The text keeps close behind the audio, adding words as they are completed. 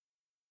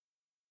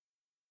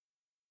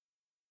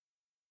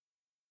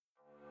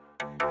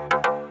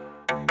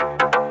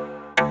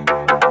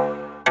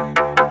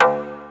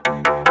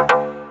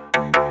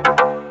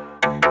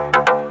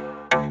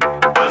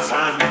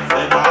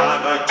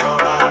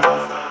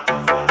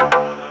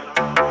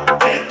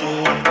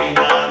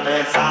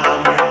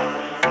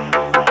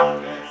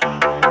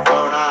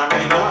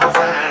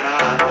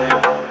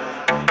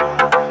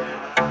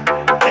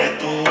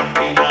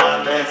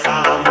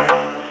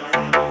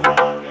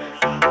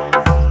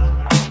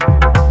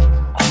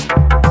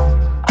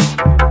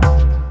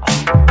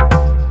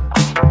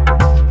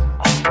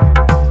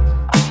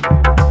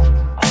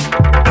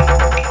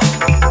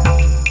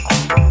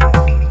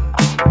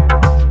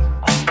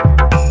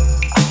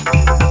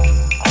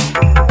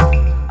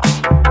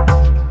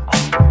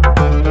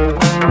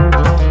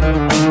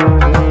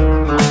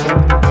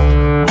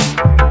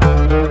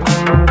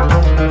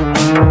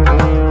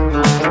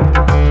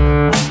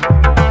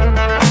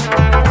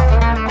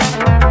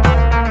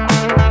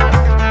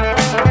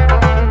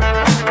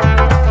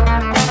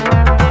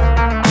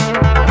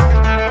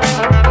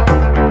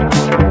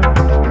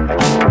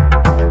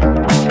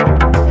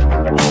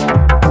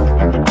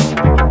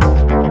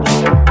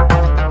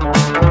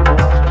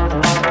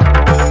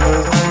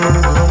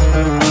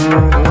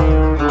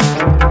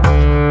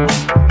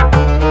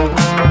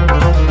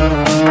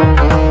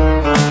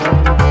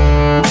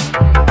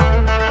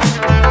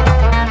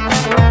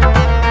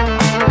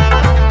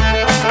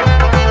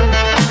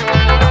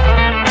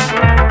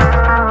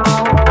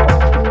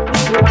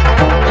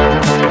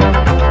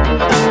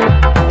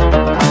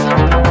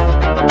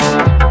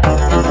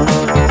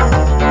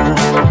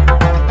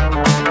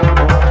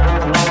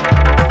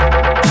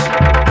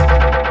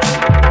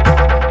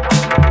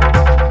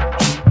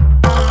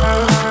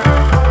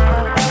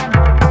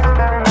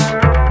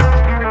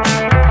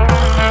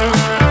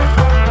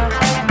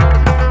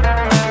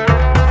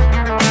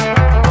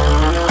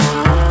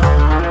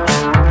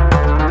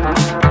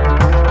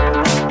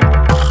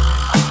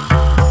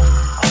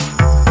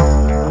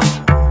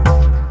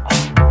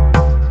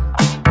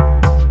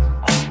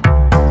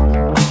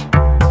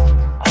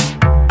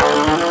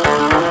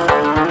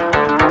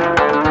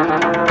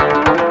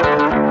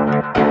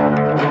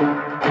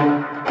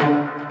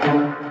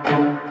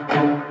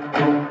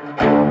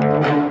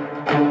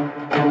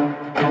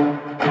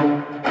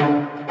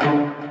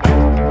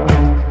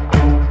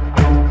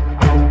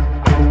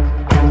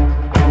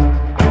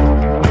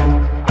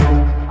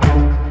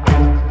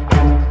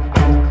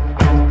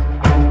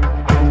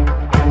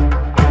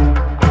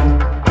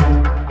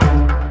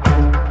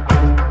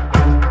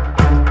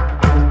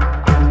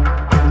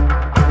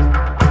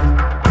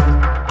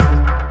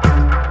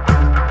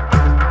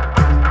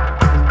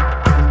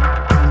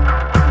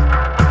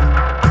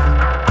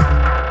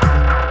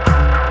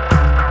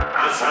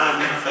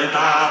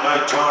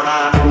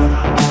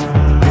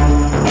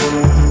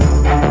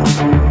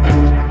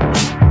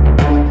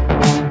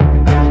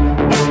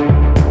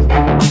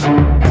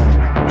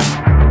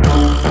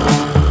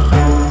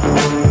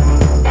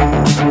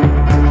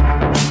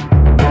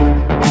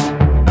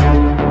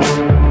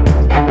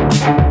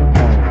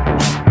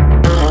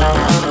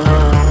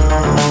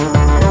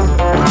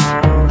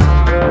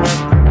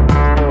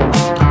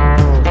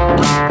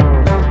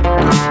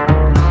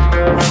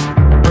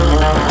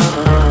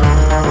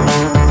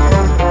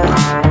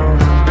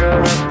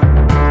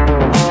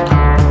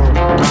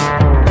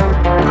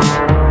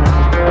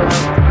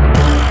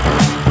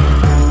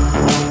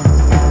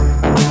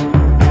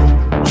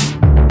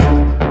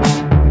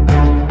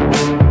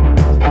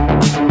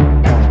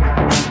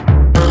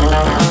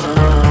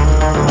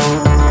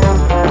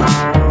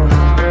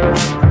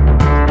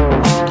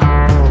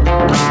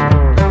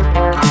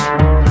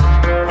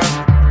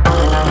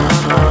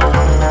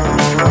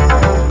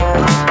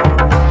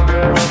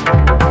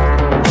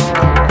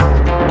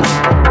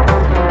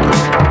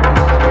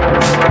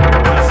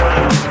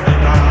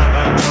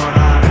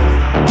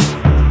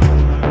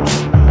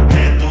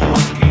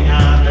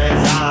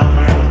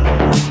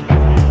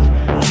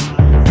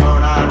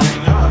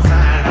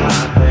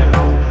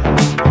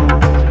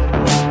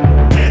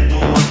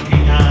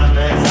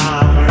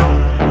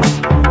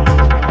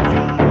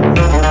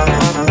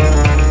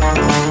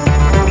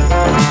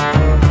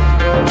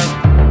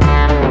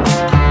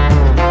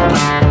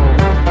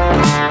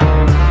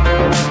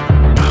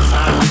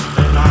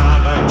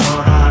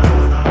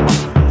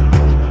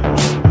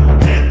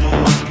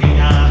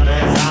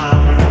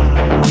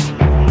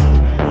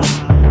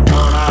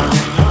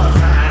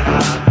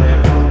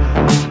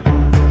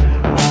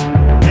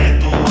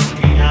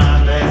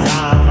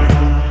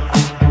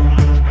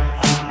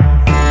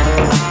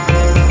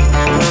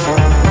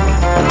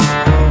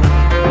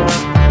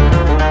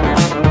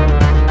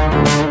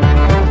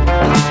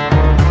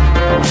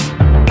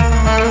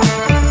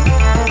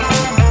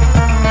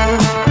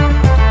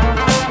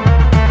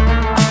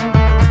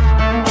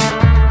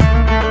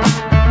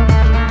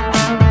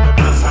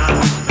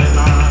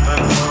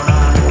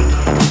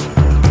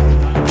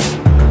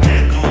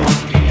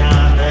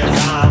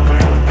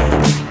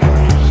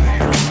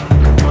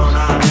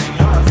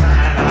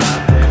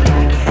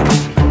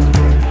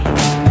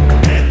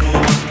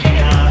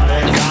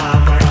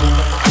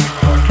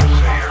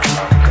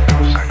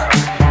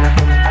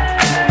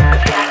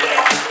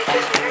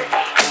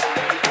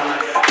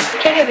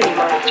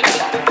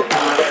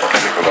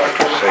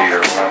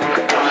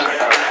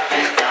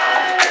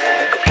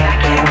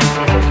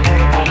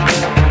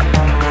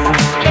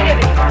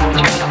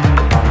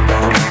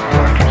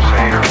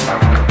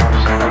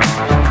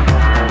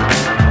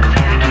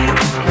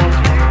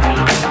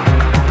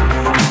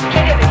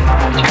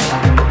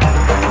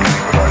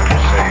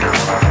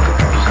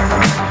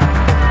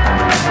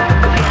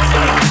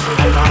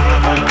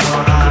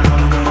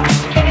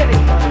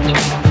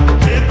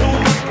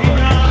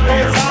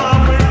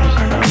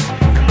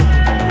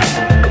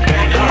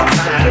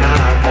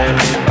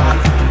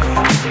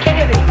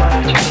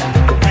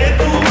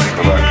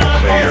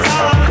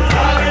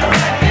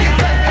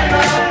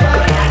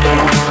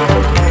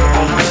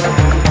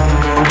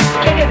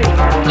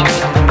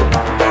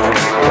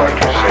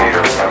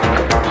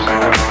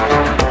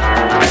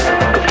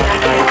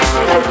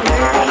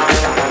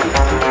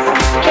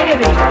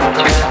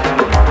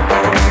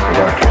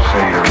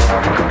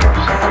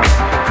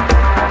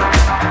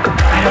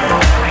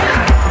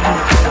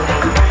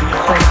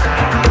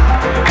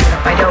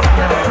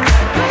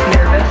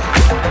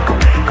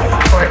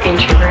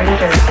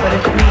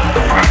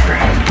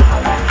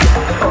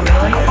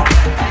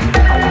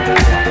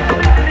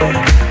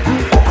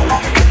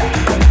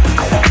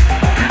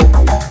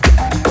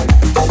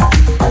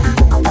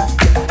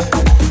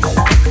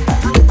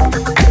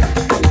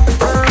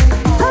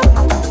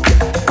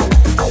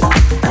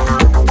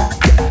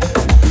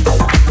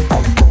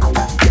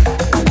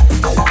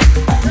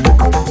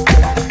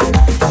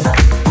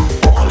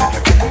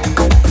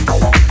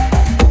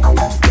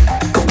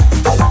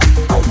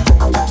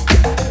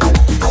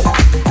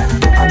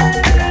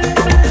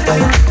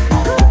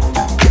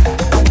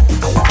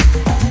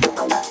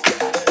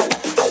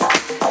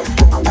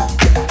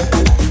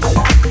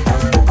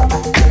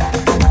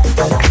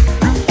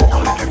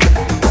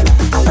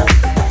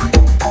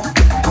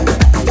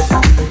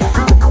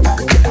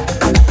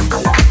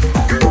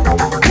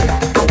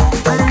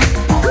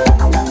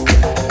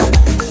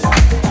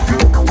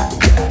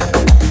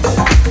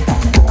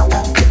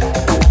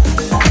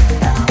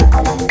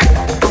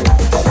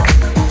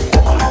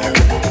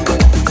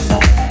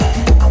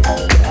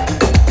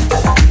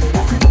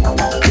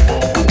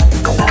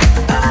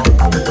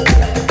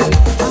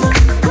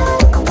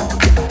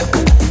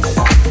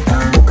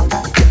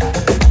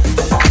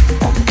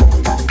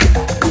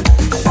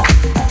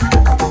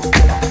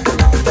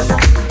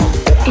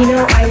You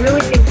know, I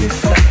really think this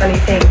is a funny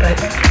thing, but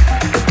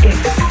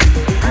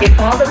if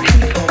all the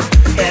people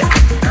that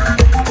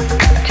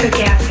took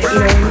acid, you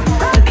know,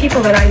 the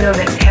people that I know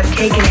that have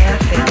taken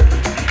acid,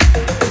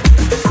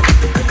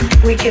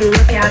 we can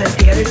look out at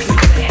the other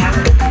people that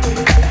haven't,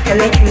 and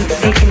they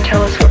can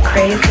tell us we're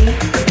crazy,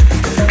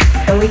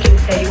 and we can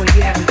say, well,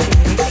 you haven't seen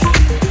anything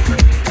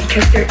yet,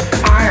 because there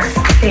are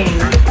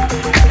things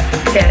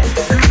that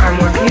are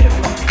more beautiful.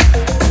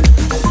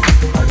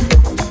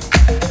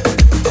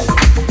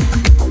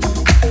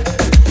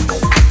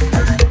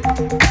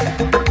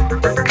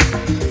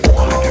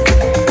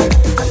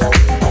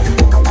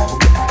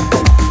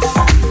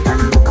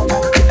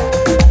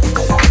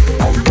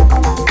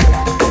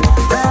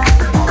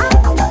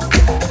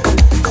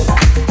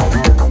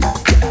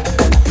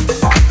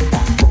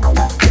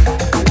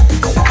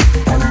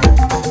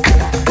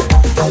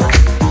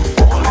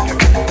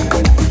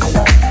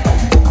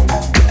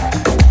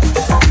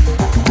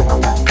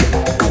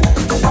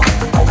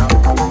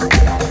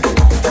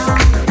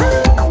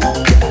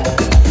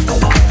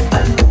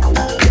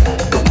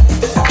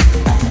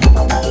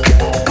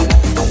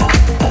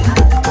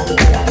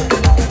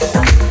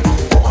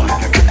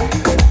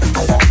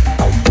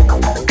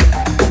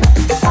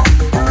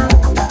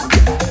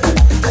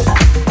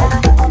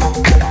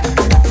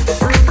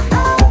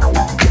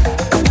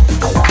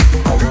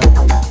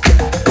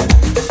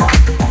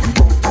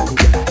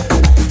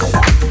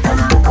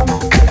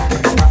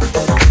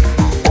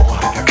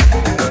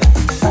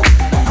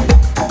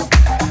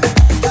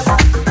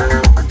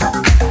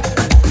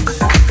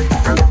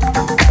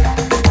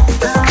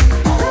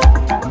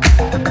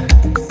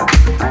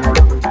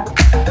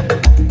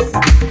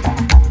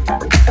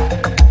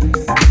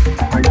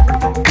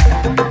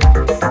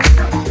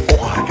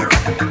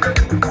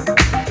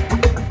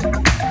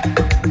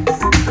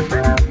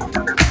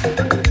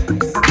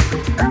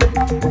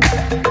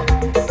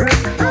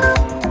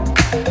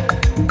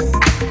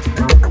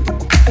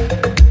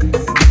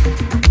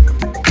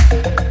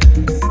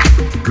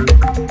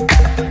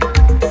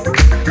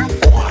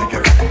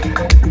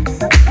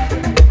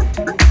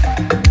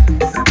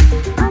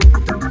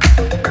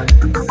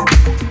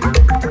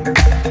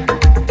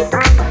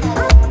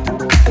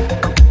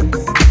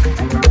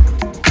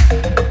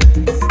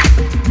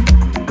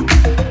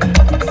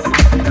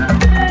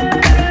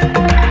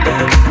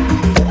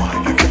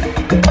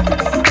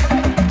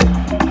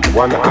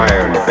 One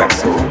iron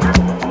vessel,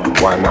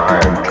 one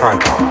iron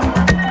tripod.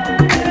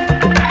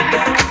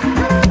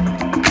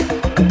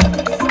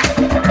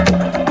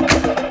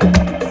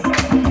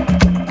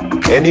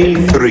 Any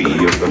three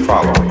of the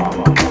following: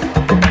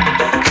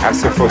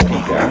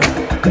 asafoetida,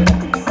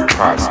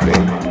 parsley,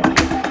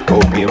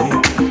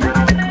 opium,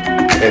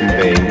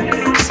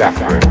 henbane,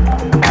 saffron,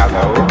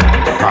 aloe,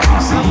 poppy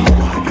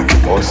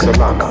seed, or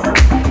salama.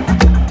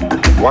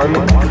 One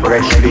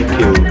freshly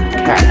killed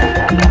cat.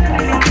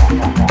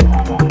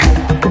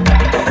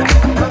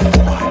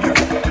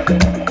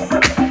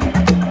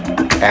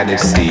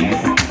 Aniseed,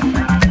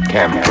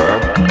 camphor,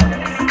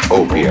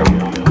 opium,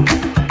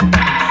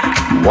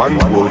 one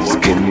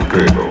wolfskin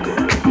girdle.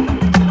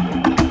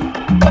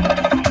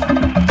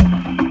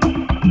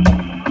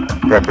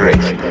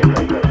 Preparation.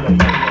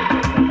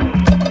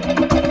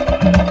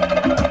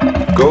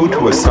 Go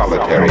to a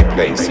solitary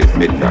place at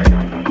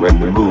midnight when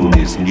the moon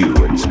is new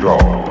and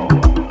strong,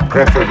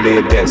 preferably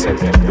a desert,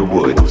 the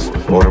woods,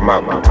 or a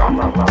mountain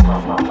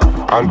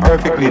top. On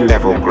perfectly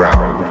level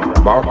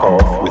ground, mark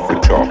off with the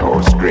chalk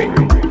or string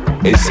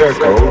a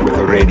circle with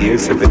a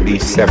radius of at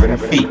least 7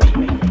 feet.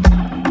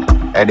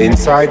 And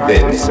inside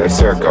this, a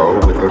circle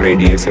with a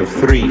radius of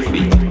 3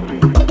 feet.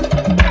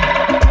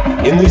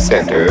 In the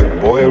center,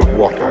 boil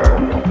water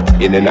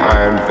in an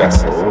iron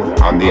vessel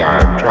on the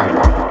iron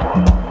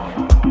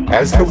tripod.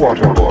 As the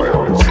water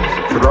boils,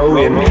 throw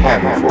in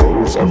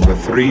handfuls of the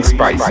 3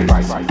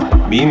 spices,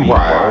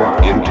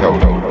 meanwhile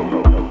intoning.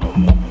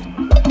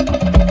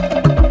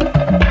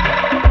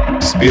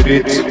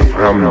 Spirits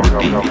from the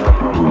deep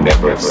who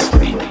never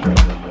sleep,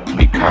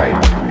 be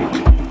kind to me.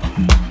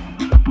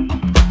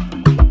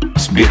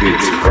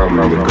 Spirits from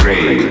the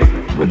grave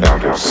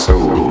without a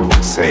soul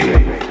to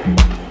save,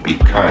 be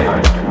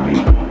kind to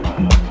me.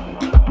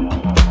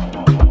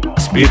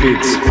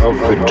 Spirits of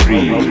the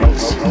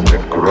trees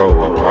that grow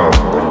upon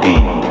the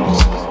leaves,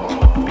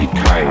 be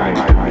kind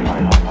to me.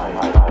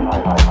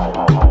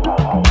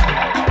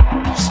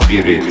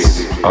 Spirits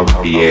of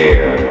the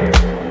air,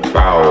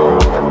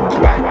 foul and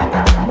black,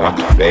 not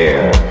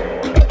fair,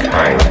 be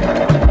kind.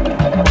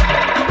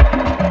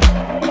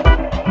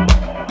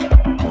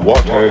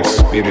 Water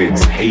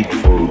spirits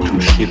hateful to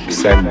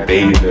ships and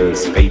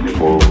bathers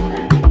fateful,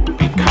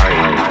 be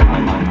kind to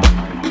me.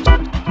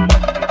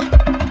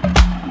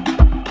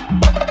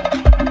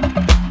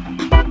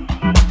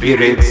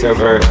 Spirits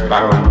of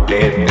earthbound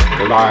dead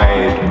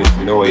glide with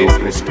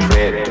noiseless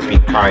tread, be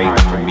kind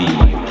to me.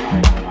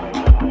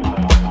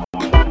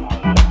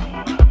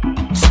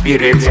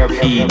 Spirits of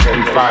heat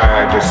and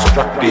fire,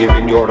 destructive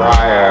in your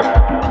ire,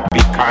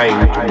 be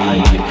kind to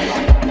me.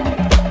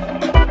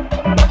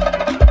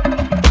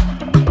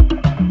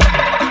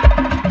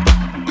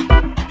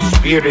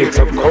 spirits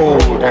of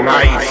cold and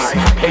ice,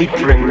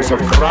 patrons of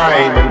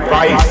crime and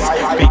vice,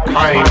 be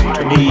kind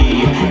to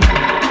me.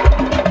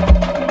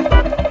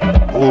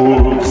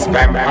 Wolves,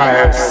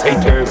 vampires,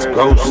 satyrs,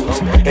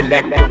 ghosts,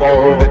 elect of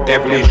all the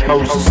devilish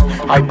hosts,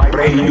 I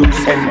pray you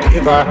send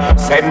hither,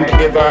 send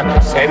hither,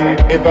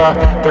 send hither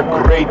the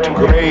great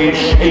grey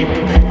shape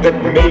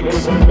that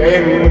makes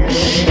men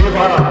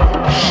shiver,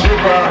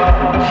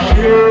 shiver,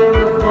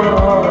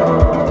 shiver.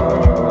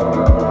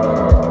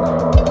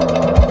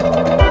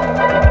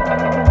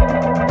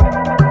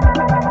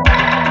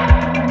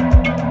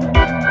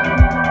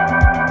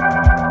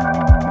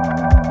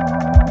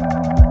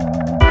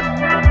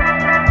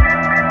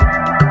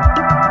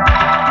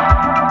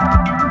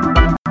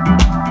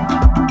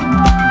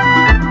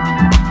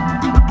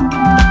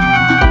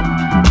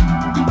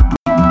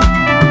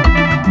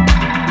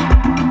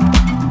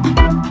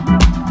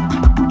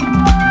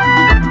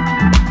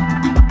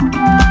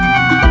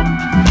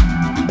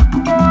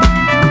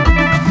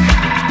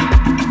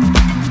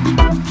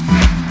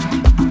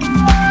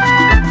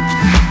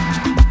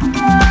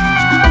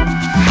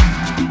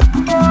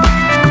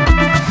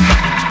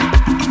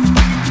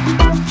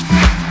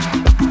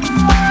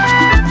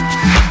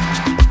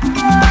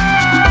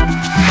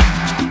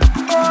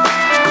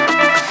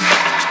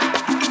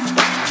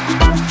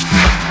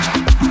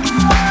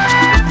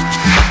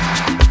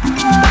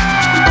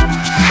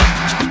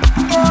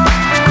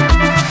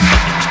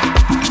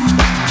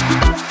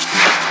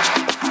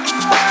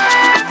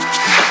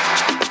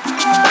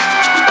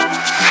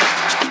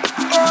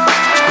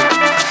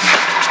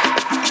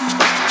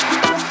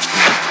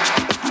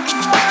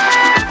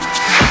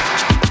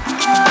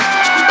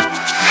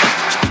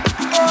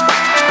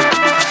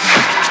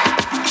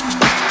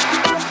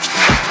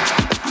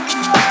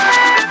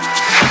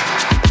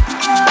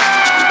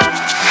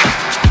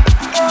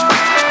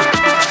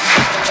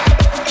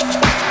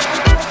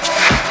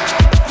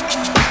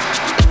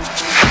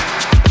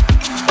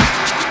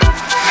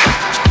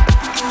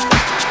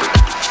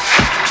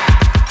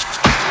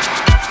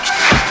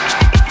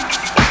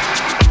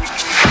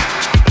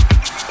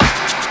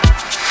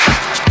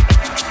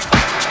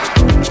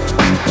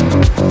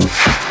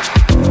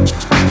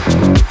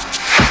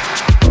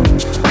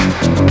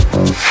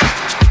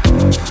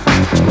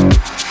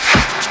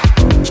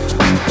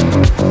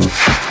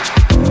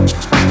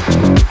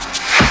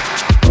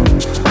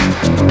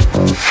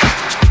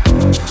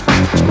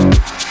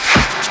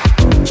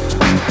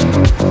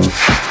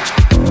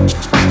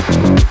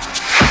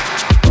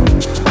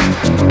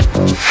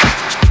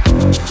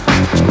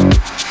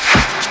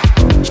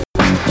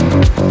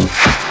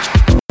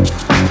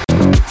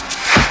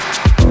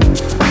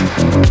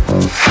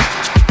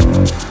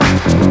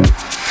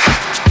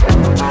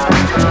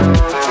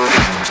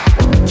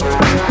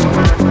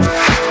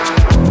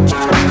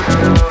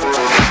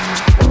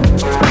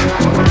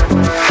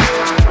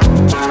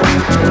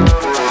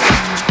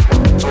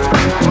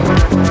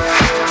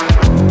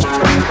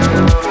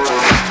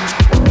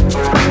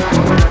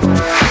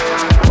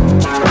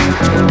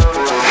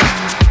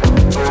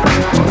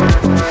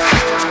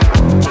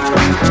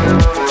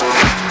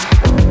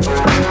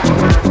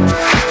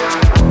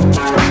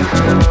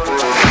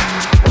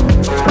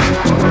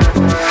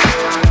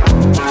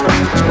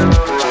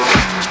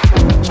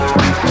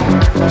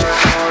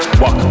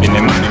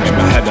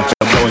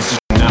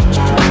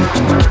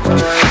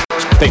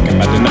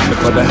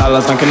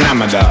 Like an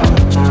Amador.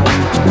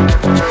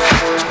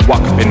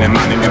 Walk up in the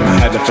morning in my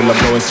head, I feel like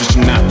blowing such a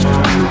nap.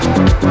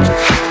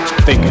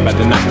 Think about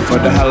the night before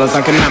the hell is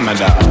like an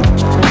Amador.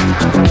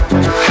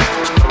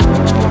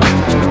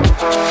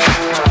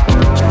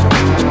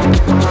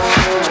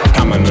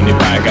 Come on, honey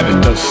pie, got the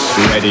dust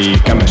ready.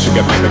 Come on,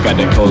 sugar baby, got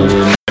the cold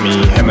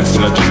mommy. Hammer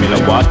still a Jimmy,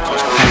 like what?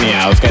 Honey,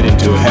 I was getting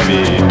too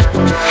heavy.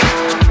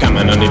 Come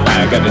on, honey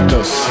pie, got the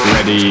dust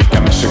ready.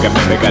 Come on, sugar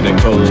baby, got the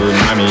cold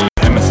mommy.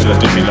 Hammer still a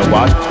Jimmy, like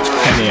what?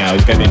 Honey, I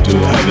was getting too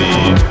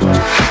heavy.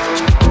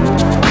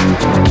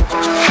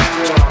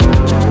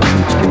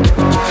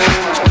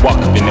 Walk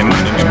up in the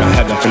morning in my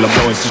head, I feel like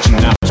blowing such a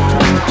nap.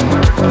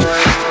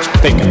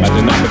 Think about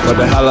the night before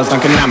the hell is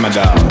like an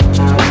Amador.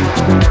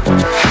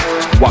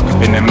 Walk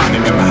up in the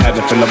morning in my head,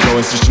 I feel like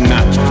blowing such a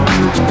nap.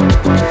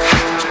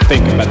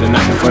 Think about the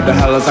night before the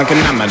hell is like an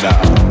Amador.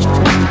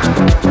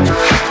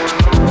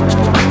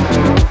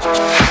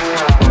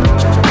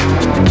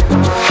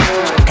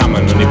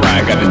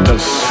 I got the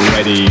dust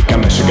ready.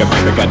 Come on, sugar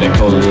baby, got the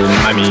cold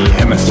mommy.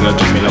 Hammer still a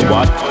Jimmy, like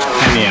what?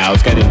 Honey, I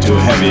was getting too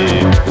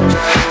heavy.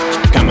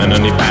 Come on,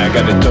 honey pie,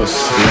 got the dust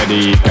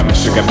ready. Come on,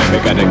 sugar baby,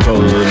 got the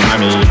cold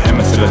mommy.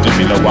 Hammer still a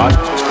Jimmy, like what?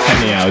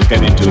 Honey, I was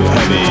getting too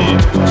heavy.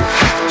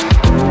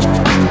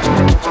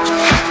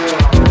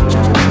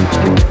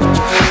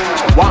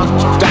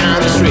 Walk down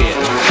the street,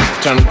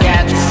 trying to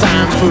get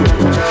some food,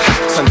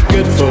 some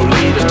good food,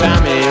 little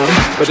Tommy.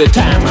 But the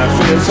time I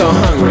feel so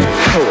hungry,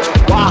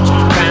 walk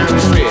down the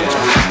street,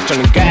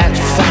 trying to get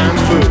some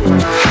food,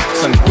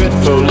 some good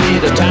food,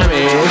 little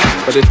Tommy.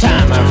 But the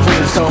time I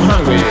feel so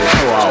hungry,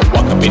 I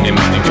walk up in the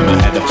morning, in my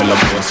head I feel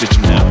like I'm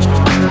switching out.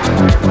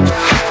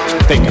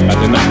 Think about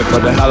the night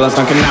before the hell I was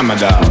like an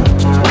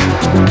Amador.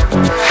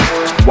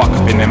 Walk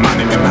up in the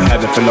morning with my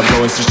head full of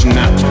blowing switching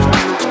out.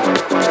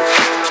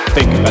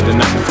 Think about the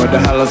night before the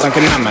hell is like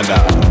an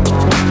Amador.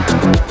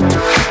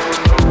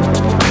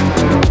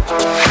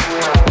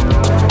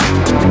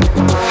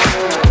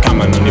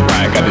 Come on the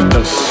bar, got the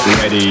dose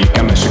ready.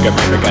 Come on sugar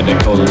baby, got the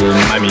cold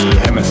mommy.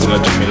 Hammer still a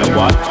Jimmy like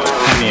what?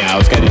 Honey, I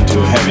was getting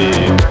too heavy.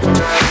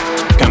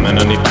 Come on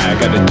the bar,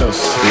 got the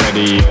dose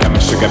ready. Come on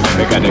sugar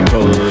baby, got the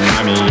cold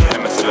mommy.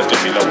 Hammer still a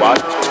Jimmy like what?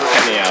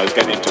 Honey, I was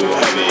getting too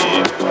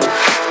heavy.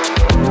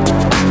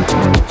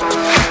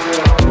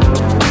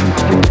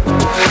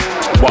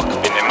 Walk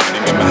up in the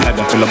morning with my head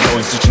full of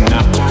blowing switching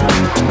up.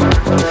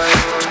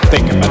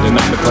 Think about the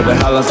night before the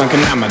hell is like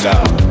an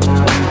Amador.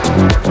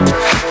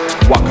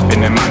 Walk up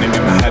in the morning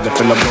with my head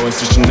full of blowing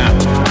switching up.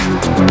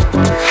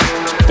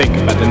 Think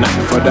about the night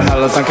before the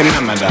hell is like an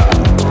Amador.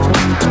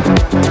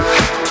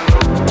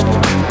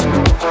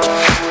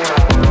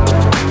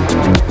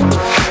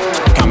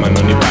 Come on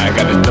the bar,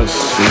 got the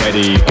dose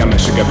ready. Come on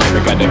sugar baby,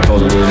 got the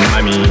cold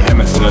mommy.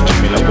 Hammer still a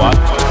Jimmy like what?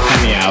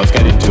 Honey, I was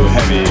getting too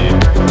heavy.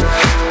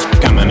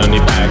 Come on the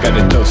bar, got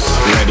the dose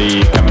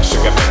ready. Come on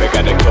sugar baby,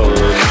 got the cold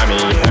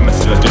mommy. Hammer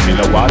still a Jimmy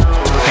like what?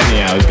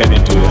 Honey, I was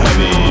getting too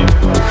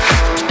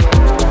heavy.